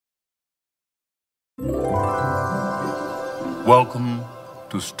Welcome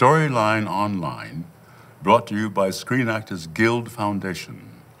to Storyline Online, brought to you by Screen Actors Guild Foundation.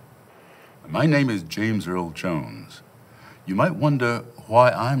 My name is James Earl Jones. You might wonder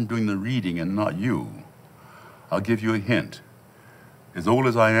why I'm doing the reading and not you. I'll give you a hint. As old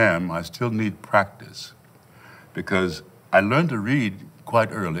as I am, I still need practice, because I learned to read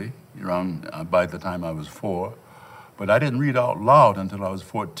quite early, around by the time I was 4, but I didn't read out loud until I was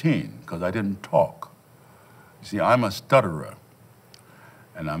 14, because I didn't talk. You see, I'm a stutterer,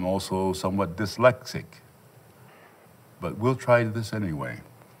 and I'm also somewhat dyslexic, but we'll try this anyway.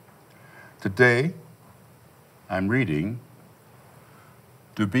 Today, I'm reading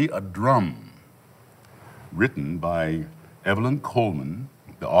To Be a Drum, written by Evelyn Coleman.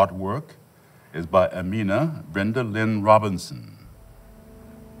 The artwork is by Aminah Brenda Lynn Robinson.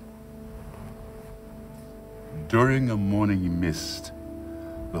 During a morning mist,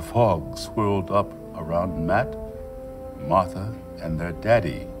 the fog swirled up around Matt, Martha, and their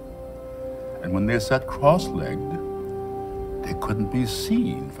daddy. And when they sat cross-legged, they couldn't be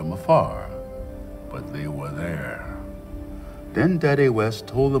seen from afar, but they were there. Then Daddy West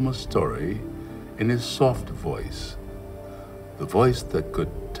told them a story in his soft voice, the voice that could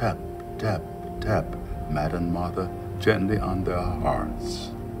tap, tap, tap Matt and Martha gently on their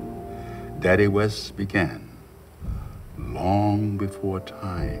hearts. Daddy West began. Long before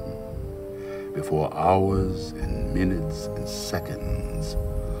time, before hours and minutes and seconds,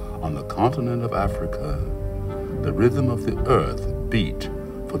 on the continent of Africa, the rhythm of the earth beat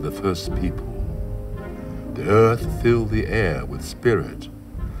for the first people. The earth filled the air with spirit.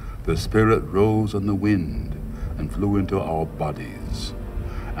 The spirit rose on the wind and flew into our bodies,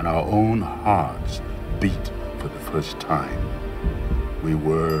 and our own hearts beat for the first time. We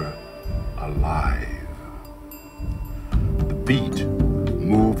were alive. The beat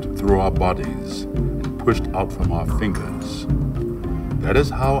moved through our bodies and pushed out from our fingers. That is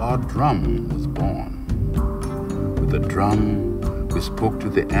how our drum was born. With the drum, we spoke to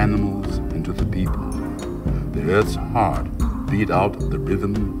the animals and to the people. The earth's heart beat out the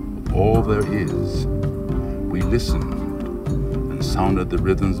rhythm of all there is. We listened and sounded the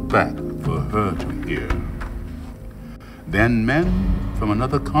rhythms back for her to hear. Then men from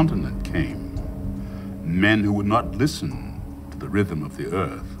another continent came, men who would not listen to the rhythm of the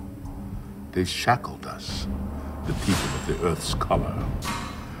earth. They shackled us, the people of the earth's color,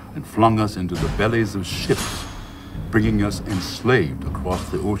 and flung us into the bellies of ships, bringing us enslaved across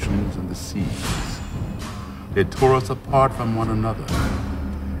the oceans and the seas. They tore us apart from one another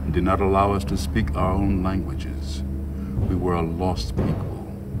and did not allow us to speak our own languages. We were a lost people.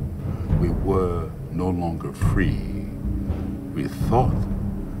 We were no longer free. We thought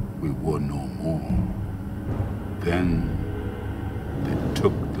we were no more. Then they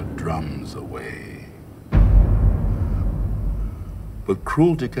took the drums away. But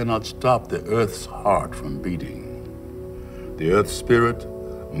cruelty cannot stop the earth's heart from beating. The earth's spirit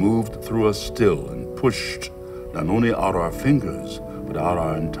moved through us still and pushed not only out our fingers, but out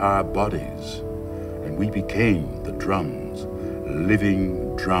our entire bodies. And we became the drums,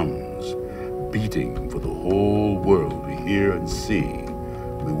 living drums, beating for the whole world to hear and see.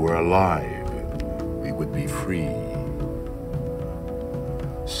 We were alive. We would be free.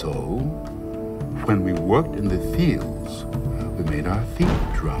 So, when we worked in the fields, we made our feet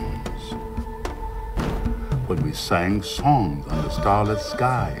drums. When we sang songs under starlit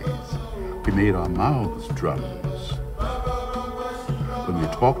skies, we made our mouths drums. When we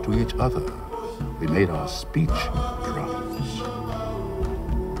talked to each other, we made our speech drums.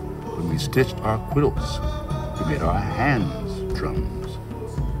 When we stitched our quilts, we made our hands drums.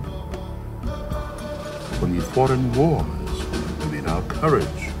 When we fought in wars, we made our courage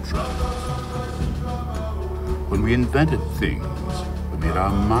drums. When we invented things, we made our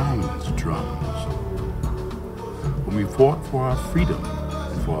minds drums. When we fought for our freedom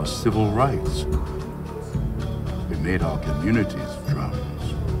and for our civil rights, we made our communities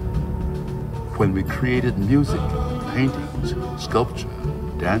drums. When we created music, paintings, sculpture,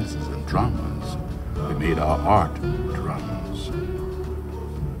 dances, and dramas, we made our art drums.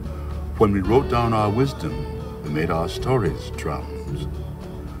 When we wrote down our wisdom, we made our stories drums.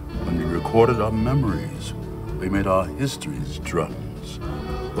 When we recorded our memories, we made our histories drums.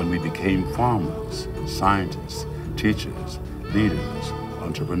 When we became farmers, scientists, teachers, leaders,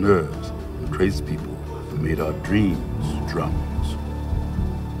 entrepreneurs, and tradespeople, we made our dreams drums.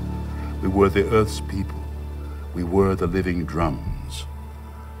 We were the earth's people. We were the living drums.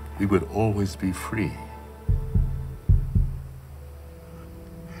 We would always be free.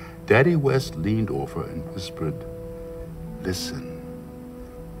 Daddy West leaned over and whispered, "Listen,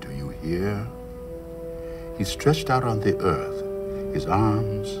 do you hear? He stretched out on the earth, his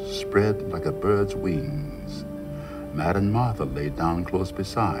arms spread like a bird's wings. Matt and Martha lay down close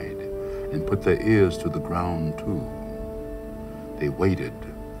beside and put their ears to the ground too. They waited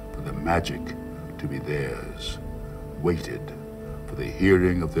for the magic to be theirs, waited for the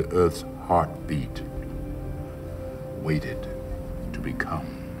hearing of the earth's heartbeat, waited to become.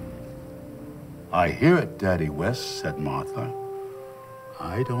 "I hear it, Daddy West," said Martha.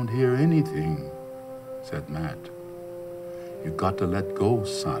 "I don't hear anything," said Matt. "You got to let go,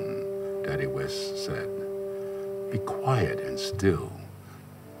 son," Daddy West said. "Be quiet and still.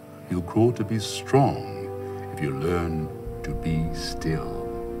 You'll grow to be strong if you learn to be still."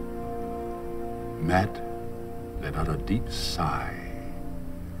 Matt let out a deep sigh.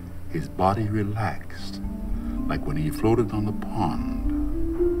 His body relaxed, like when he floated on the pond.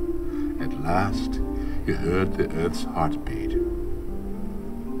 At last, he heard the earth's heartbeat.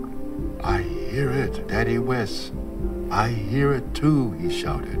 "I hear it, Daddy West. I hear it too," he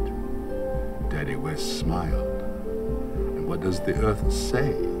shouted. Daddy West smiled. "And what does the earth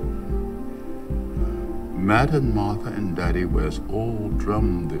say?" Matt and Martha and Daddy West all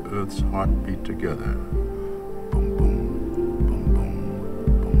drummed the earth's heartbeat together. Boom, boom, boom, boom,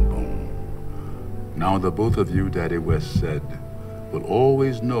 boom, boom. "Now the both of you," Daddy West said, "will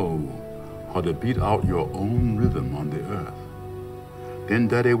always know how to beat out your own rhythm on the earth." Then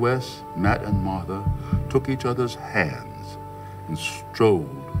Daddy West, Matt, and Martha took each other's hands and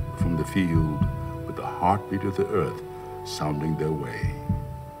strolled from the field with the heartbeat of the earth sounding their way.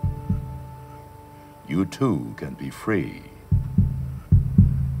 You too can be free.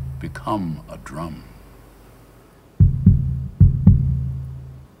 Become a drum.